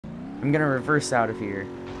I'm gonna reverse out of here.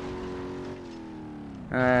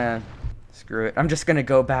 Screw it. I'm just gonna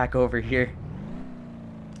go back over here.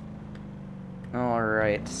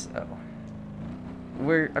 Alright, so...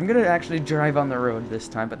 I'm gonna actually drive on the road this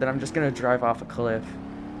time, but then I'm just gonna drive off a cliff.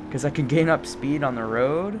 Because I can gain up speed on the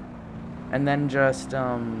road, and then just,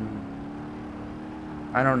 I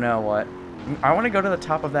don't know what. I want to go to the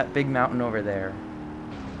top of that big mountain over there.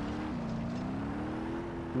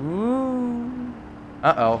 Ooh.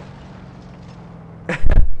 Uh-oh.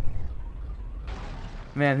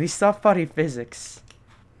 Man, these soft body physics,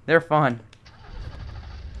 they're fun.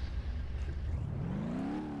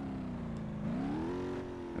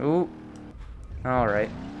 Ooh. Alright.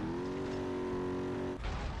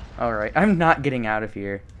 Alright, I'm not getting out of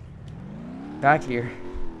here. Back here.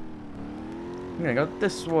 I'm gonna go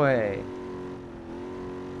this way.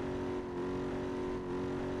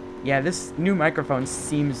 Yeah, this new microphone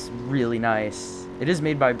seems really nice. It is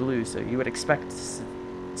made by Blue, so you would expect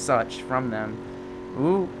such from them.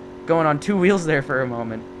 Ooh, going on two wheels there for a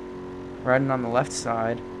moment. Riding on the left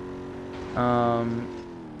side. How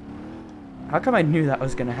come I knew that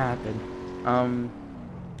was gonna happen? I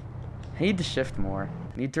need to shift more.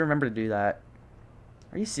 I need to remember to do that.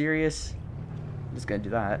 Are you serious? I'm just gonna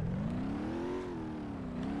do that.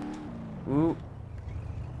 Ooh.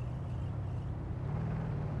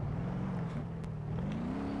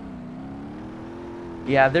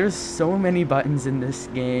 Yeah, there's so many buttons in this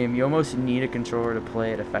game. You almost need a controller to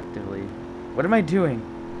play it effectively. What am I doing?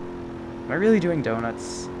 Am I really doing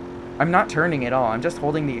donuts? I'm not turning at all. I'm just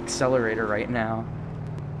holding the accelerator right now.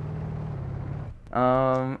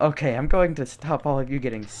 Okay, I'm going to stop all of you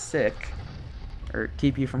getting sick. Or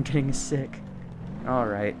keep you from getting sick.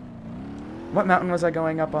 Alright. What mountain was I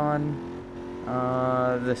going up on?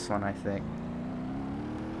 This one, I think.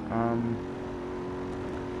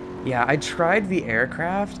 Yeah, I tried the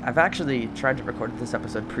aircraft. I've actually tried to record this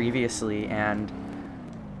episode previously, and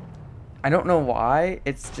I don't know why.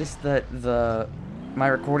 It's just that my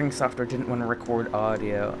recording software didn't want to record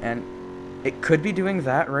audio, and it could be doing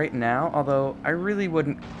that right now, although I really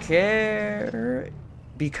wouldn't care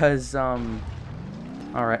because,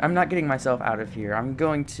 alright, I'm not getting myself out of here. I'm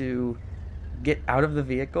going to get out of the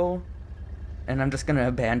vehicle, and I'm just going to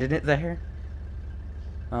abandon it there.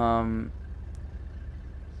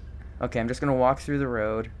 Okay, I'm just gonna walk through the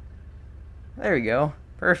road. There we go.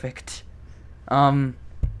 Perfect. I'm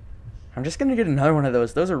just gonna get another one of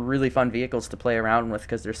those. Those are really fun vehicles to play around with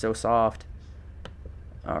because they're so soft.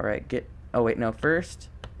 Alright, oh wait, no, first.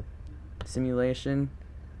 Simulation.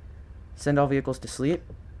 Send all vehicles to sleep.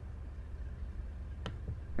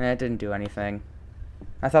 It didn't do anything.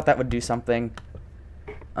 I thought that would do something.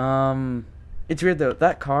 It's weird though.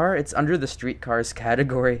 That car, it's under the street cars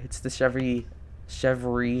category. It's the Chevy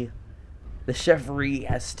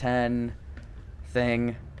S10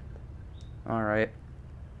 thing. Alright.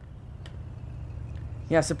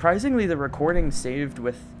 Yeah, surprisingly the recording saved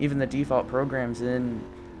with even the default programs in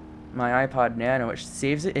my iPod Nano, which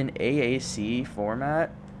saves it in AAC format,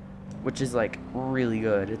 which is like really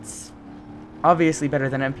good. It's obviously better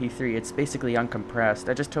than MP3. It's basically uncompressed.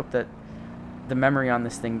 I just hope that the memory on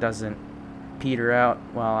this thing doesn't peter out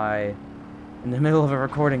while in the middle of a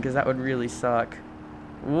recording, because that would really suck.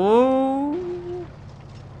 Whoa!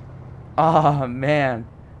 Oh man,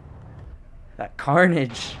 that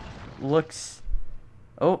carnage looks.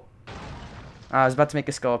 Oh, I was about to make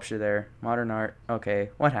a sculpture there. Modern art.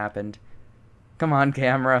 Okay, what happened? Come on,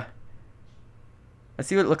 camera. Let's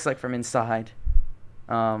see what it looks like from inside.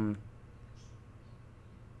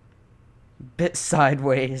 Bit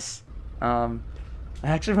sideways. I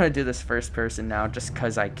actually want to do this first person now, just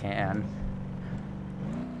 'cause I can.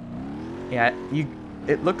 Yeah,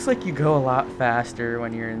 it looks like you go a lot faster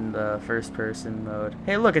when you're in the first person mode.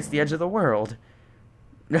 Hey, look, it's the edge of the world.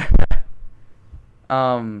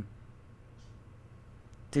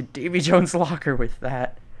 Did Davy Jones lock her with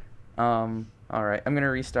that? Alright, I'm gonna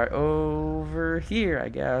restart over here, I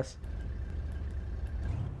guess.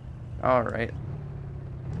 Alright.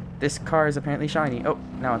 This car is apparently shiny. Oh,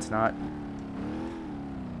 now it's not.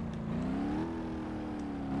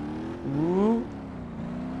 Ooh.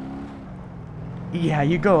 Yeah,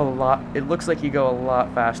 you go a lot. It looks like you go a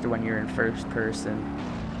lot faster when you're in first person.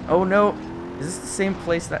 Oh no! Is this the same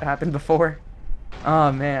place that happened before?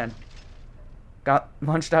 Oh man. Got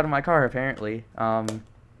launched out of my car apparently. I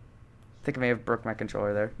think I may have broke my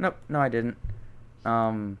controller there. Nope, no I didn't.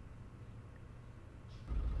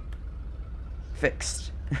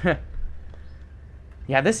 Fixed.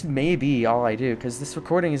 Yeah, this may be all I do, because this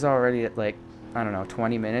recording is already at like, I don't know,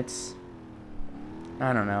 20 minutes?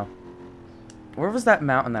 I don't know. Where was that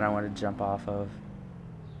mountain that I wanted to jump off of?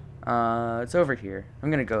 It's over here.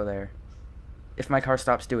 I'm gonna go there. If my car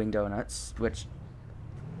stops doing donuts, which...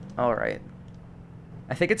 Alright.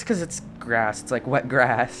 I think it's because it's grass. It's like wet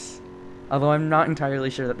grass. Although I'm not entirely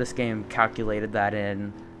sure that this game calculated that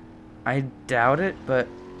in. I doubt it, but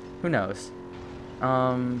who knows.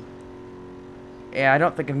 Yeah, I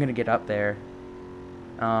don't think I'm gonna get up there.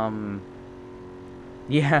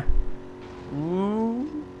 Yeah.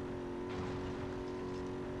 Ooh.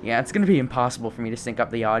 Yeah, it's gonna be impossible for me to sync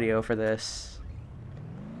up the audio for this.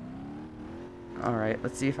 Alright,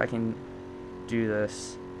 let's see if I can do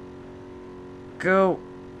this. Go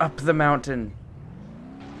up the mountain.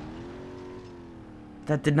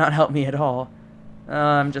 That did not help me at all.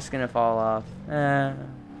 I'm just gonna fall off.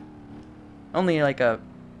 Only like a...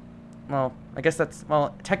 Well, I guess that's...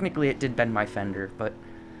 Well, technically it did bend my fender, but...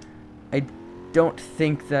 I don't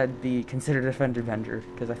think that'd be considered a fender bender,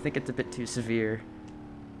 because I think it's a bit too severe.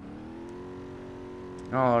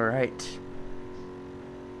 Alright.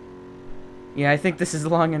 Yeah, I think this is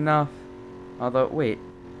long enough. Although, wait.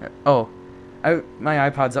 Oh. My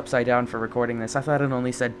iPod's upside down for recording this. I thought it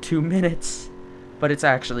only said 2 minutes. But it's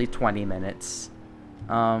actually 20 minutes.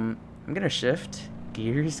 I'm gonna shift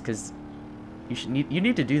gears, because you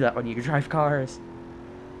need to do that when you drive cars.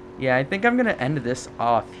 Yeah, I think I'm gonna end this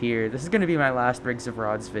off here. This is gonna be my last Rigs of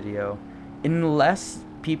Rods video. Unless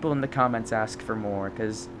people in the comments ask for more,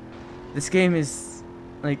 because this game is,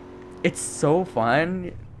 like, it's so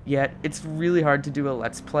fun, yet it's really hard to do a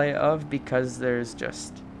Let's Play of, because there's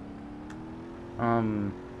just,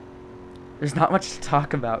 there's not much to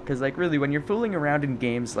talk about, because, like, really, when you're fooling around in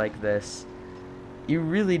games like this, you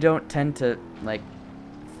really don't tend to, like,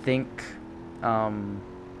 think, I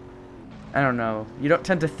don't know, you don't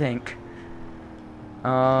tend to think.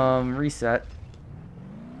 Reset.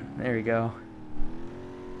 There we go.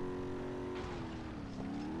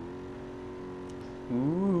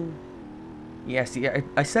 Ooh. Yeah, see,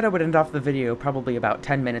 I said I would end off the video probably about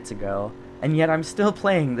 10 minutes ago, and yet I'm still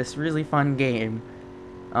playing this really fun game.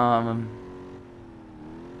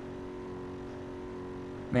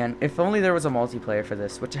 Man, if only there was a multiplayer for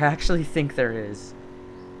this, which I actually think there is.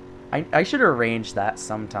 I should arrange that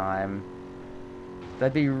sometime.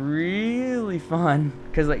 That'd be really fun,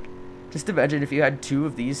 because, like, just imagine if you had 2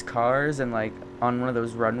 of these cars and, like, on one of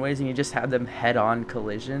those runways and you just had them head-on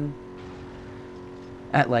collision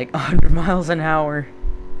at, like, 100 miles an hour.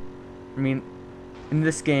 I mean, in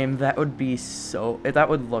this game, that would be so... That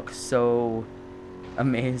would look so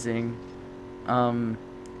amazing.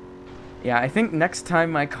 Yeah, I think next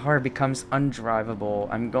time my car becomes undrivable,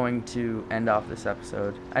 I'm going to end off this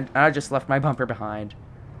episode. I just left my bumper behind.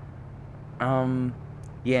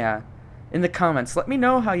 Yeah. In the comments, let me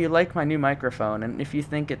know how you like my new microphone, and if you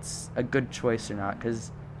think it's a good choice or not,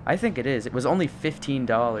 because I think it is. It was only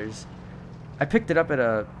 $15. I picked it up at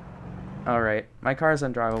a... Alright, my car is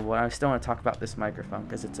undrivable, and I still want to talk about this microphone,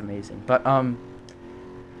 because it's amazing. But,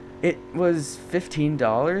 it was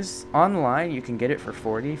 $15. Online, you can get it for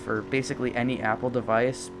 $40 for basically any Apple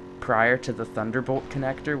device prior to the Thunderbolt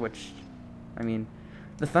connector, which, I mean,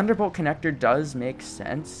 the Thunderbolt connector does make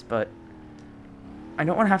sense, but I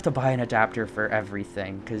don't want to have to buy an adapter for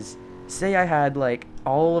everything, because say I had, like,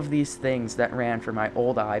 all of these things that ran for my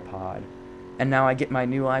old iPod, and now I get my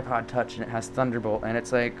new iPod Touch and it has Thunderbolt, and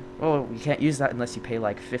it's like, well, you can't use that unless you pay,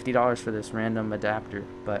 like, $50 for this random adapter,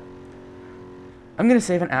 but I'm going to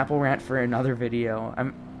save an Apple rant for another video.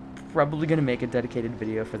 I'm probably going to make a dedicated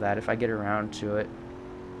video for that if I get around to it.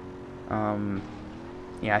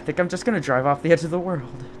 Yeah, I think I'm just going to drive off the edge of the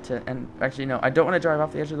world. And actually, no, I don't want to drive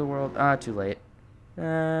off the edge of the world. Too late.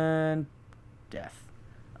 And death.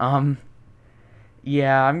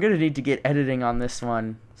 Yeah, I'm going to need to get editing on this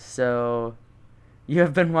one. So, you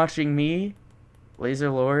have been watching me,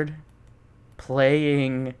 Laser Lord,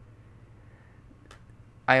 playing...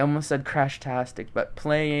 I almost said Crashtastic, but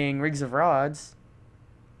playing Rigs of Rods.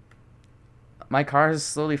 My car is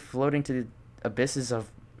slowly floating to the abysses of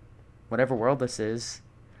whatever world this is.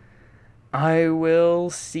 I will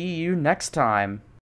see you next time.